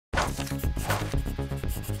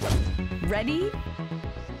Ready,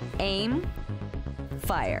 aim,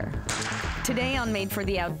 fire. Today on Made for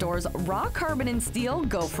the Outdoors, raw carbon and steel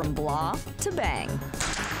go from blah to bang.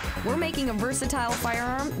 We're making a versatile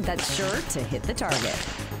firearm that's sure to hit the target.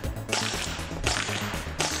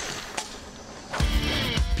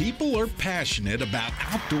 People are passionate about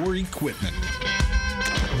outdoor equipment.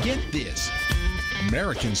 Get this,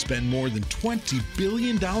 Americans spend more than $20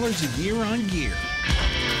 billion a year on gear.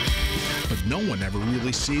 But no one ever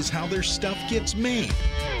really sees how their stuff gets made.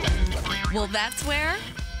 Well, that's where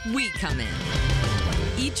we come in.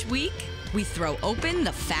 Each week, we throw open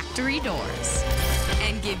the factory doors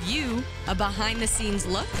and give you a behind-the-scenes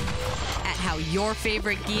look at how your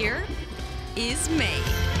favorite gear is made.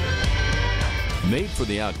 Made for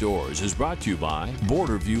the Outdoors is brought to you by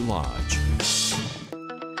Border View Lodge.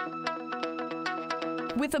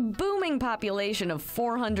 With a booming population of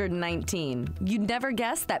 419, you'd never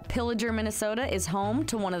guess that Pillager, Minnesota is home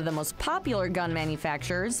to one of the most popular gun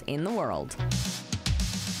manufacturers in the world.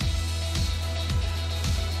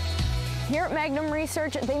 Here at Magnum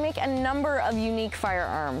Research, they make a number of unique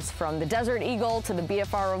firearms, from the Desert Eagle to the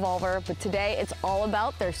BFR revolver, but today it's all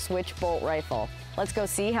about their switch bolt rifle. Let's go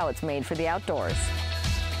see how it's made for the outdoors.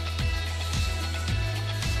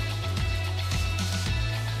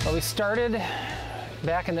 Well, we started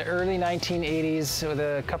back in the early 1980s with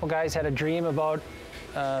a couple guys had a dream about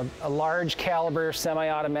a large caliber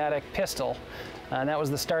semi-automatic pistol, and that was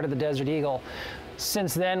the start of the Desert Eagle.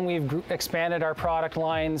 Since then, we've expanded our product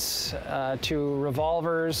lines to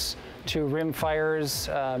revolvers, to rimfires,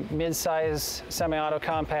 mid-size semi-auto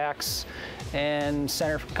compacts, and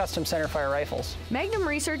custom centerfire rifles. Magnum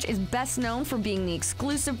Research is best known for being the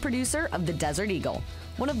exclusive producer of the Desert Eagle,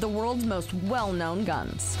 one of the world's most well-known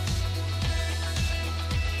guns.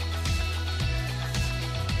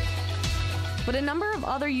 But a number of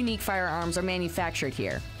other unique firearms are manufactured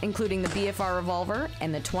here, including the BFR revolver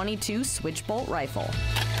and the .22 switch bolt rifle.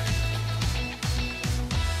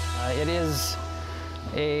 It is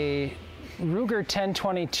a Ruger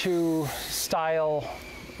 1022 style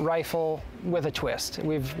rifle with a twist.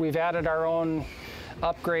 We've added our own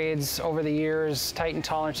upgrades over the years, tightened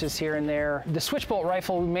tolerances here and there. The switch bolt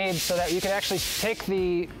rifle we made so that you could actually take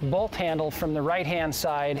the bolt handle from the right-hand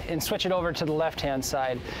side and switch it over to the left-hand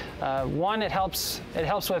side. One, it helps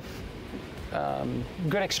with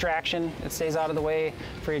good extraction. It stays out of the way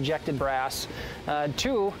for ejected brass.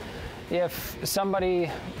 Two, if somebody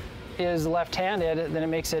is left-handed, then it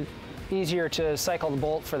makes it easier to cycle the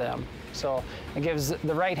bolt for them. So it gives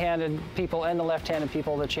the right-handed people and the left-handed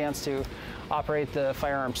people the chance to operate the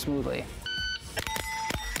firearm smoothly.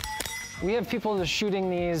 We have people shooting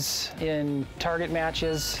these in target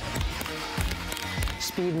matches,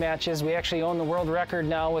 speed matches. We actually own the world record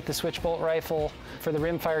now with the switch bolt rifle for the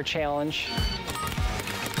rimfire challenge,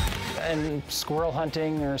 and squirrel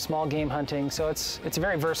hunting or small game hunting. So it's a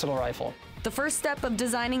very versatile rifle. The first step of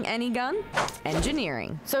designing any gun?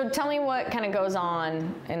 Engineering. So tell me what kind of goes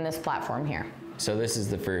on in this platform here. So this is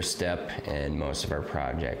the first step in most of our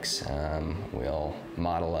projects. We'll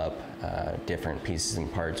model up different pieces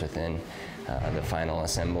and parts within the final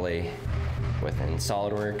assembly within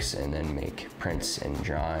SolidWorks, and then make prints and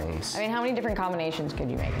drawings. I mean, how many different combinations could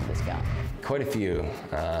you make of this gun? Quite a few.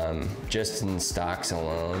 Just in stocks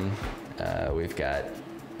alone, we've got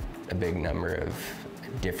a big number of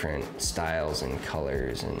different styles and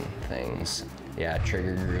colors and things. Yeah,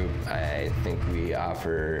 trigger group, I think we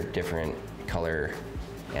offer different color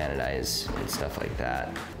anodize and stuff like that.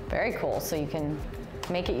 Very cool, so you can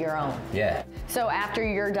make it your own. Yeah. So after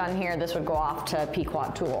you're done here, this would go off to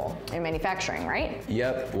Pequot Tool in manufacturing, right?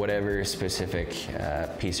 Yep, whatever specific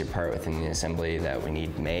piece or part within the assembly that we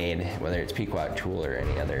need made, whether it's Pequot Tool or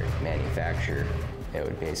any other manufacturer, it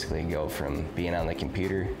would basically go from being on the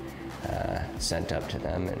computer, sent up to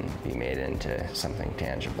them, and be made into something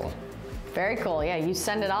tangible. Very cool. Yeah, you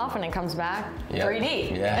send it off and it comes back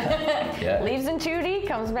 3D. Yeah. Yeah. Leaves in 2D,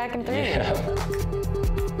 comes back in 3D. Yeah.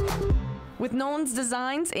 With Nolan's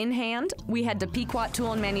designs in hand, we head to Pequot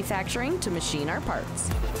Tool and Manufacturing to machine our parts.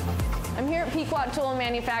 I'm here at Pequot Tool and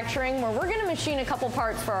Manufacturing, where we're going to machine a couple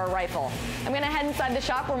parts for our rifle. I'm going to head inside the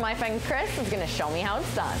shop where my friend Chris is going to show me how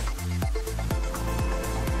it's done.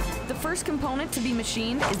 The first component to be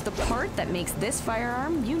machined is the part that makes this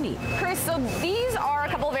firearm unique. Chris, so these are a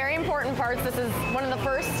couple very important parts. This is one of the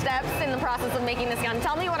first steps in the process of making this gun.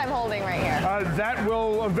 Tell me what I'm holding right here.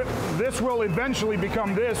 This will eventually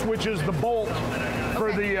become this, which is the bolt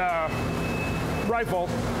for the rifle,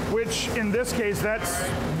 which in this case, that's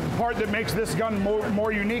the part that makes this gun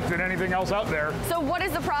more unique than anything else out there. So what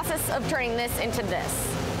is the process of turning this into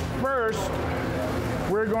this? First,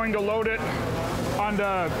 we're going to load it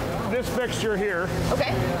onto this fixture here.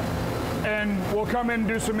 Okay. And we'll come in and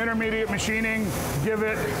do some intermediate machining, give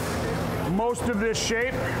it most of this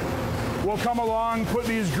shape. We'll come along, put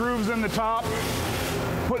these grooves in the top,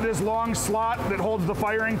 put this long slot that holds the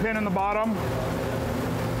firing pin in the bottom,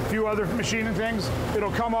 a few other machining things.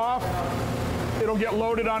 It'll come off, it'll get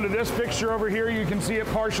loaded onto this fixture over here. You can see it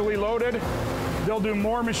partially loaded. They'll do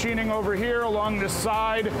more machining over here along this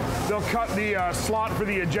side. They'll cut the slot for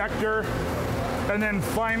the ejector. And then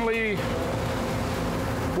finally,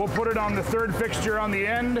 we'll put it on the third fixture on the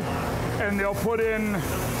end, and they'll put in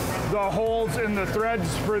the holes in the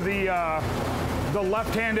threads for the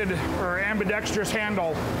left-handed or ambidextrous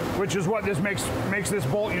handle, which is what this makes this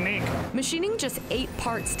bolt unique. Machining just 8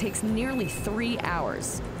 parts takes nearly 3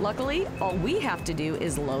 hours. Luckily, all we have to do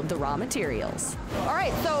is load the raw materials. All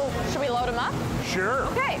right, so should we load them up? Sure.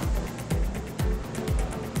 Okay.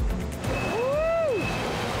 Woo!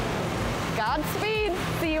 Godspeed.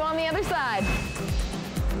 See you on the other side.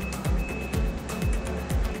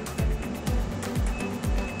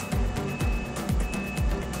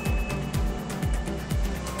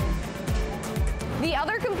 The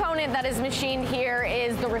other component that is machined here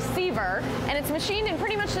is the receiver, and it's machined in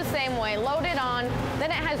pretty much the same way, loaded on.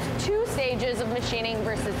 Then it has 2 stages of machining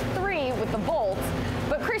versus 3 with the bolts.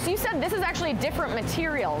 But Chris, you said this is actually a different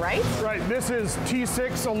material, right? Right, this is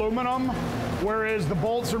T6 aluminum, whereas the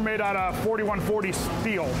bolts are made out of 4140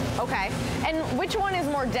 steel. Okay, and which one is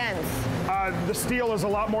more dense? The steel is a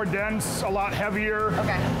lot more dense, a lot heavier.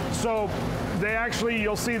 Okay. So they actually,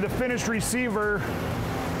 you'll see the finished receiver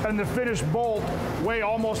and the finished bolt weigh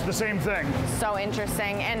almost the same thing. So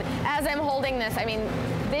interesting. And as I'm holding this, I mean,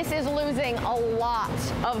 this is losing a lot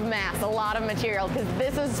of mass, a lot of material, because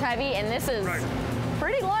this is heavy and this is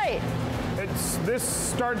pretty light. This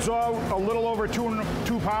starts out a little over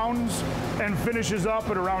 2 pounds and finishes up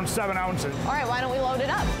at around 7 ounces. All right, why don't we load it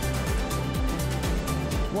up?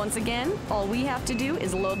 Once again, all we have to do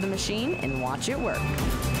is load the machine and watch it work.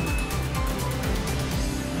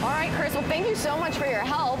 All right, Chris, well, thank you so much for your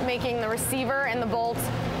help making the receiver and the bolts.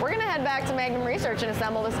 We're gonna head back to Magnum Research and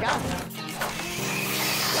assemble this gun.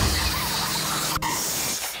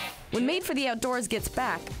 When Made for the Outdoors gets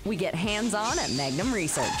back, we get hands-on at Magnum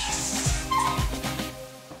Research.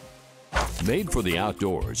 Made for the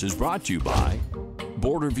Outdoors is brought to you by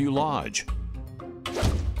Borderview Lodge,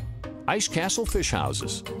 Ice Castle Fish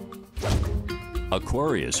Houses,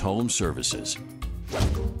 Aquarius Home Services,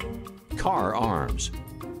 Car Arms,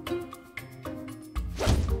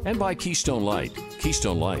 and by Keystone Light.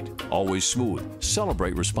 Keystone Light, always smooth.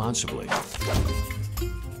 Celebrate responsibly.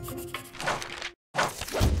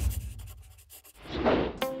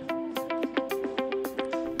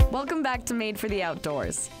 Welcome back to Made for the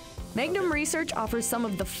Outdoors. Magnum Research offers some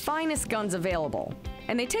of the finest guns available,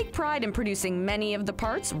 and they take pride in producing many of the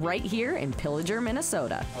parts right here in Pillager,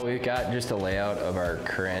 Minnesota. We've got just a layout of our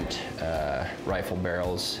current rifle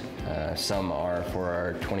barrels. Some are for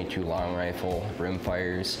our .22 long rifle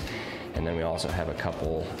rimfires, and then we also have a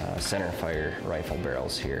couple center fire rifle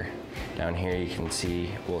barrels here. Down here you can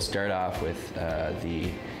see we'll start off with the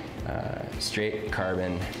straight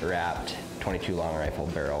carbon wrapped .22 long rifle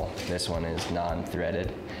barrel. This one is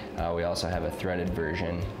non-threaded. We also have a threaded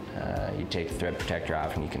version. You take the thread protector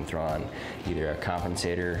off and you can throw on either a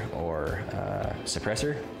compensator or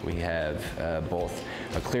suppressor. We have both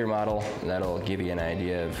a clear model that'll give you an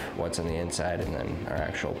idea of what's on the inside, and then our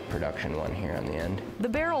actual production one here on the end. The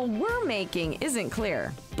barrel we're making isn't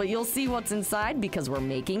clear, but you'll see what's inside because we're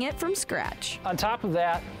making it from scratch. On top of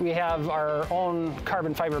that, we have our own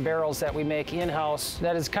carbon fiber barrels that we make in-house.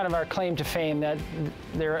 That is kind of our claim to fame, that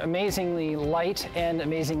they're amazingly light and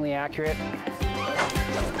amazingly accurate.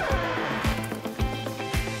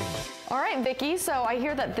 All right, Vicki, so I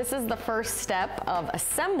hear that this is the first step of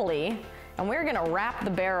assembly, and we're gonna wrap the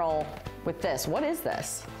barrel with this. What is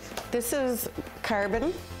this? This is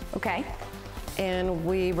carbon, Okay. and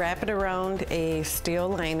we wrap it around a steel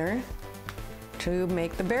liner to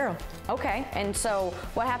make the barrel. Okay, and so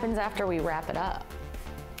what happens after we wrap it up?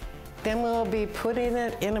 Then we'll be putting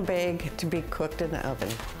it in a bag to be cooked in the oven.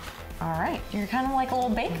 All right, you're kind of like a little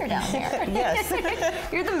baker down there. Yes.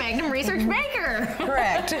 You're the Magnum Research baker.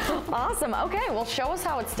 Correct. Awesome, okay, well show us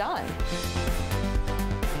how it's done.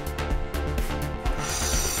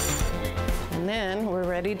 And then we're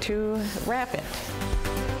ready to wrap it.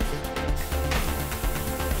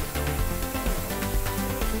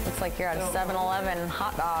 Looks like you're at a 7-Eleven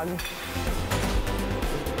hot dog.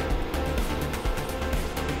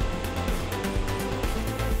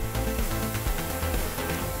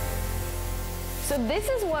 So this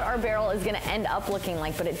is what our barrel is going to end up looking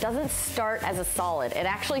like, but it doesn't start as a solid. It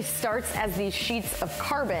actually starts as these sheets of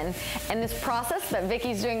carbon, and this process that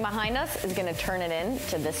Vicky's doing behind us is going to turn it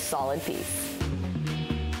into this solid piece.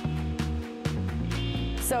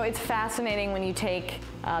 So it's fascinating when you take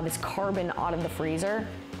this carbon out of the freezer.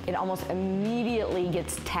 It almost immediately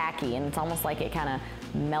gets tacky, and it's almost like it kind of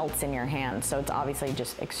melts in your hand. So it's obviously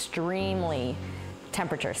just extremely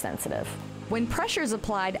temperature sensitive. When pressure is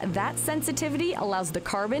applied, that sensitivity allows the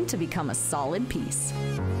carbon to become a solid piece.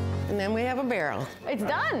 And then we have a barrel. It's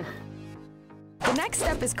done. The next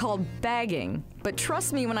step is called bagging, but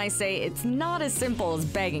trust me when I say it's not as simple as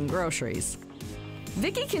bagging groceries.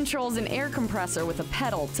 Vicky controls an air compressor with a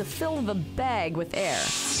pedal to fill the bag with air,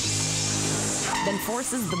 then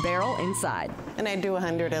forces the barrel inside. And I do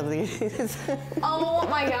 100 of these. Oh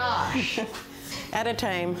my gosh. At a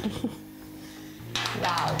time.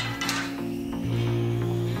 Wow.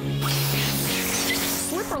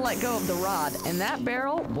 Slip or let go of the rod, and that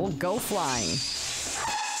barrel will go flying.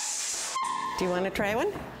 Do you want to try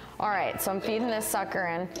one? All right, so I'm feeding this sucker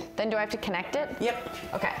in. Then do I have to connect it? Yep.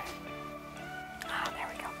 Okay. Ah, there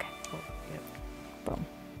we go, okay. Boom.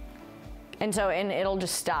 And so, it'll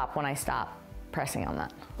just stop when I stop pressing on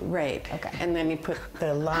that. Right. Okay. And then you put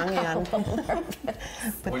the long end.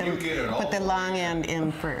 Put the long end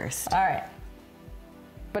in first. All right.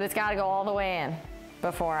 But it's gotta go all the way in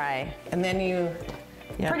before I... And then you...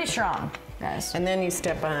 Yeah. Pretty strong, guys. And then you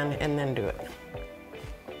step on and then do it.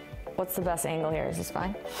 What's the best angle here? Is this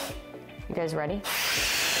fine? You guys ready?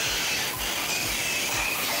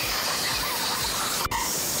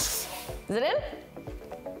 Is it in?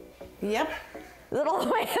 Yep. Is it all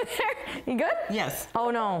the way in there? You good? Yes.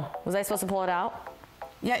 Oh no, was I supposed to pull it out?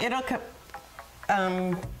 Yeah, it'll come.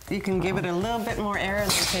 You can give it a little bit more air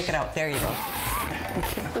and then take it out. There you go.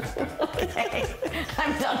 Okay,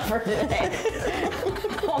 I'm done for today.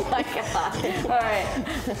 Oh my God. All right.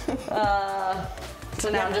 So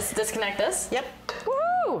now just disconnect this? Yep.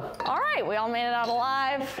 Woo! All right, we all made it out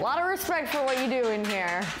alive. A lot of respect for what you do in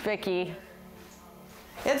here, Vicky.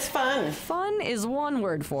 It's fun. Fun is one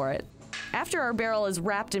word for it. After our barrel is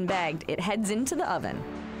wrapped and bagged, it heads into the oven.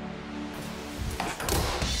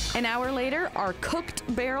 An hour later, our cooked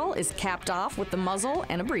barrel is capped off with the muzzle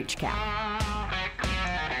and a breech cap.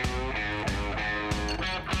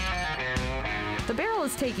 The barrel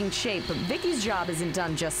is taking shape, but Vicky's job isn't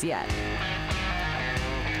done just yet.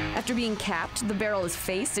 After being capped, the barrel is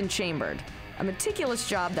faced and chambered, a meticulous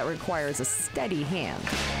job that requires a steady hand.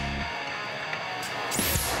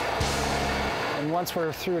 And once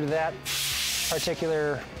we're through to that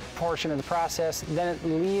particular portion of the process, then it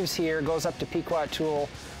leaves here, goes up to Pequot tool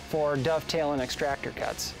for dovetail and extractor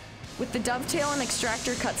cuts. With the dovetail and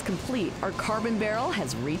extractor cuts complete, our carbon barrel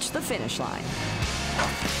has reached the finish line.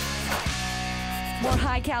 More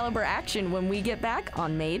high caliber action when we get back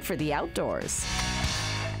on Made for the Outdoors.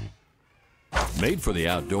 Made for the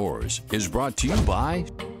Outdoors is brought to you by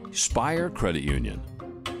Spire Credit Union,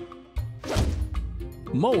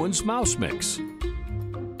 Moen's Mouse Mix,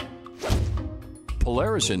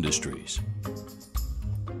 Polaris Industries,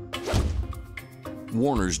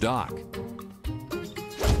 Warner's Dock,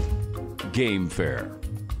 Game Fair.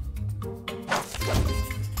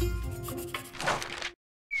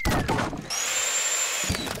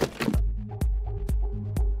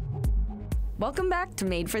 Welcome back to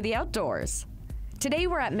Made for the Outdoors. Today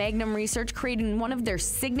we're at Magnum Research creating one of their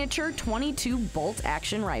signature 22 bolt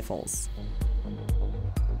action rifles.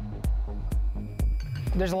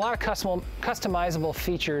 There's a lot of customizable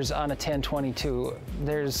features on a 1022.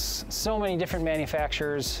 There's so many different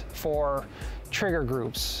manufacturers for trigger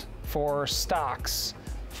groups, for stocks,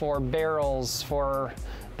 for barrels, for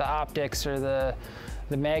the optics or the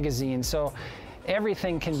magazine. So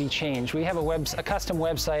everything can be changed. We have a custom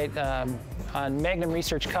website on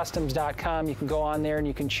magnumresearchcustoms.com. You can go on there and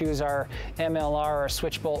you can choose our MLR or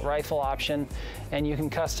switch bolt rifle option, and you can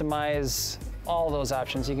customize all those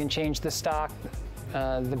options. You can change the stock,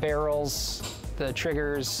 the barrels, the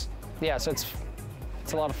triggers. Yeah, so it's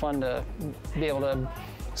a lot of fun to be able to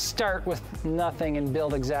start with nothing and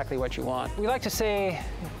build exactly what you want. We like to say,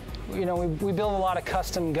 you know, we build a lot of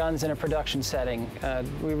custom guns in a production setting.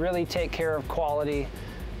 We really take care of quality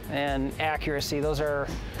and accuracy. Those are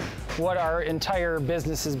what our entire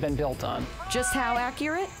business has been built on. Just how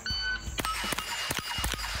accurate?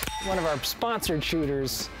 One of our sponsored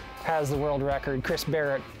shooters has the world record, Chris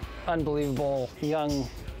Barrett. Unbelievable young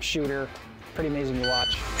shooter, pretty amazing to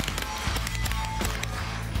watch.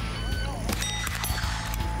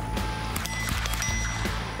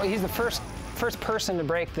 Well, he's the first person to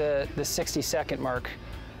break the 60-second mark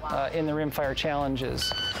in the rimfire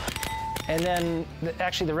challenges. And then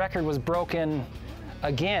actually the record was broken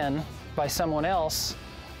again by someone else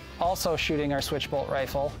also shooting our switch bolt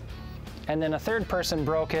rifle. And then a third person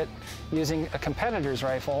broke it using a competitor's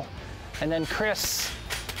rifle. And then Chris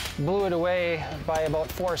blew it away by about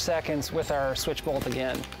 4 seconds with our switch bolt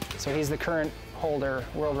again. So he's the current holder,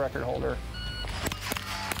 world record holder.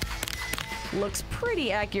 Looks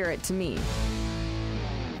pretty accurate to me.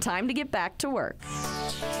 Time to get back to work.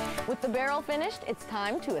 With the barrel finished, it's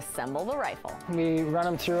time to assemble the rifle. We run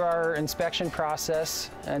them through our inspection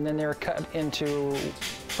process, and then they're put into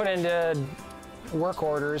work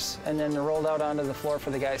orders, and then they're rolled out onto the floor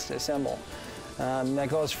for the guys to assemble. That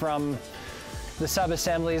goes from the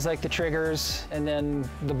sub-assemblies like the triggers, and then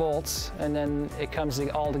the bolts, and then it comes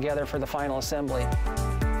all together for the final assembly.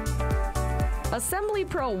 Assembly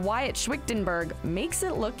pro Wyatt Schwichtenberg makes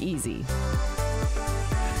it look easy.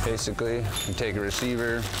 Basically, you take a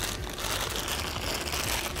receiver,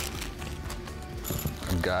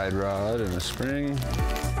 a guide rod, and a spring.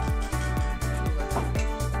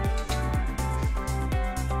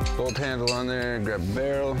 Bolt handle on there, grab a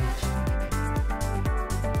barrel.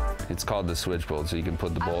 It's called the switch bolt, so you can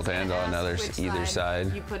put the bolt handle on either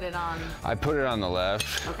side. You put it on. I put it on the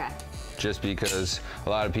left. Okay. Just because a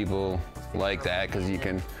lot of people like that because you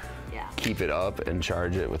can keep it up and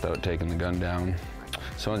charge it without taking the gun down.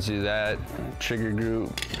 So once you do that, trigger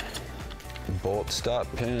group, bolt stop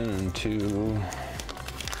pin, and 2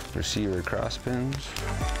 receiver cross pins.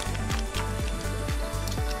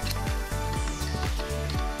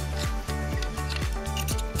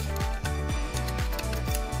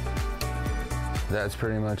 That's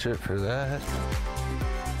pretty much it for that.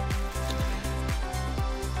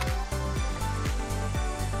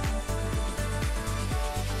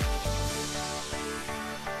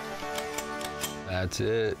 That's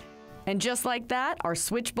it. And just like that, our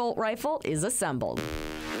switch bolt rifle is assembled.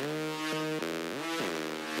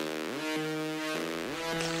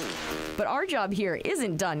 But our job here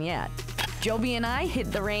isn't done yet. Joby and I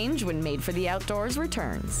hit the range when Made for the Outdoors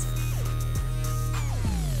returns.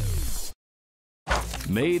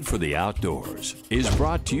 Made for the Outdoors is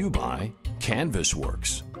brought to you by Canvas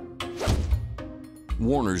Works,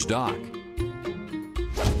 Warner's Dock,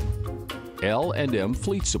 L&M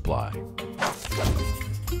Fleet Supply,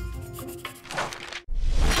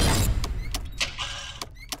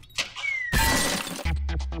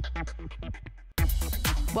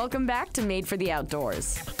 Welcome back to Made for the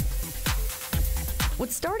Outdoors. What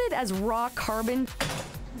started as raw carbon,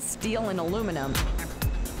 steel, and aluminum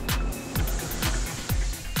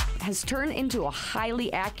has turned into a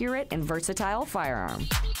highly accurate and versatile firearm.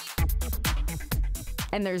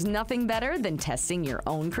 And there's nothing better than testing your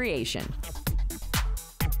own creation.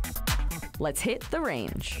 Let's hit the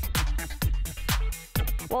range.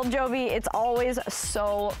 Well, Joby, it's always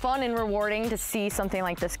so fun and rewarding to see something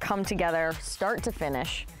like this come together, start to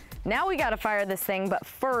finish. Now we gotta fire this thing, but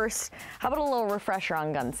first, how about a little refresher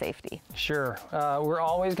on gun safety? Sure. We're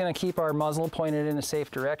always gonna keep our muzzle pointed in a safe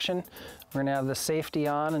direction. We're gonna have the safety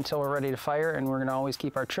on until we're ready to fire, and we're gonna always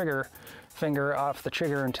keep our trigger finger off the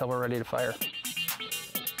trigger until we're ready to fire.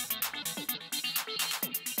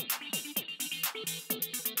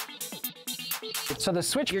 So the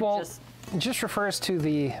switch bolt just refers to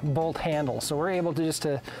the bolt handle. So we're able to just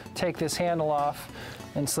take this handle off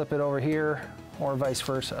and slip it over here, or vice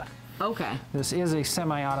versa. Okay. This is a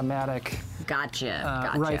semi-automatic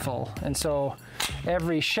rifle. And so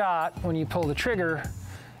every shot, when you pull the trigger,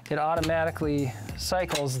 it automatically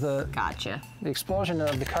cycles the explosion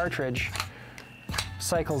of the cartridge,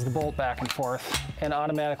 cycles the bolt back and forth, and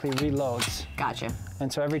automatically reloads. Gotcha.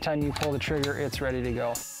 And so every time you pull the trigger, it's ready to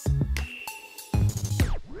go.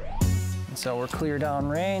 And so we're clear down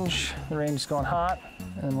range. The range is going hot,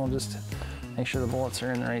 and we'll just make sure the bullets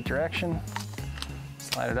are in the right direction.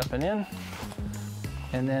 Slide it up and in.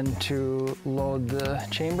 And then to load the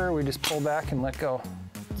chamber, we just pull back and let go.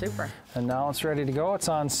 Super. And now it's ready to go. It's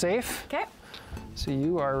on safe. Okay. So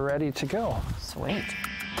you are ready to go. Sweet.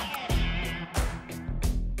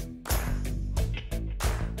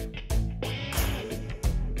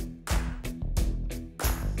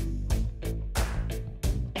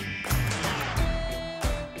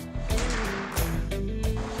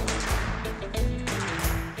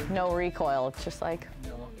 No recoil, it's just like,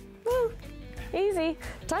 woo, easy.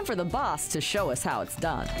 Time for the boss to show us how it's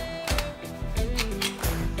done.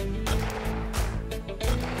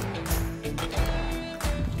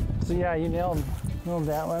 So yeah, you nailed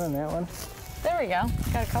that one and that one. There we go,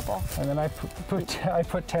 got a couple. And then I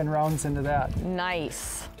put 10 rounds into that.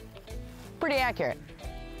 Nice. Pretty accurate.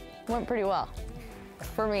 Went pretty well.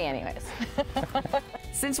 For me anyways.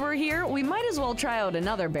 Since we're here, we might as well try out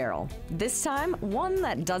another barrel. This time, one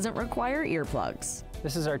that doesn't require earplugs.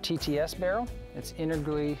 This is our TTS barrel. It's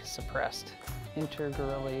integrally suppressed.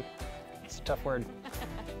 Integrally, it's a tough word.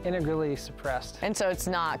 Integrally suppressed. And so it's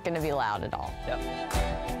not going to be loud at all. Yep.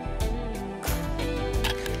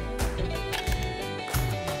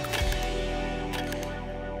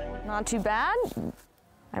 Not too bad.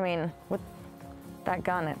 I mean, with that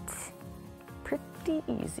gun, it's pretty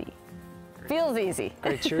easy. Feels easy.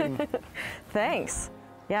 Great shooting. Thanks.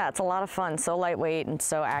 Yeah, it's a lot of fun. So lightweight and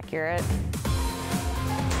so accurate.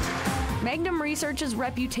 Magnum Research's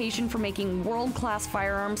reputation for making world-class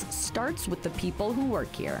firearms starts with the people who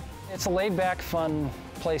work here. It's a laid-back, fun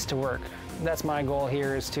place to work. That's my goal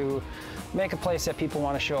here, is to make a place that people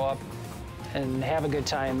want to show up and have a good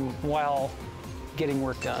time while getting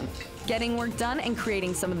work done. Getting work done and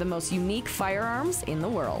creating some of the most unique firearms in the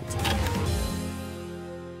world.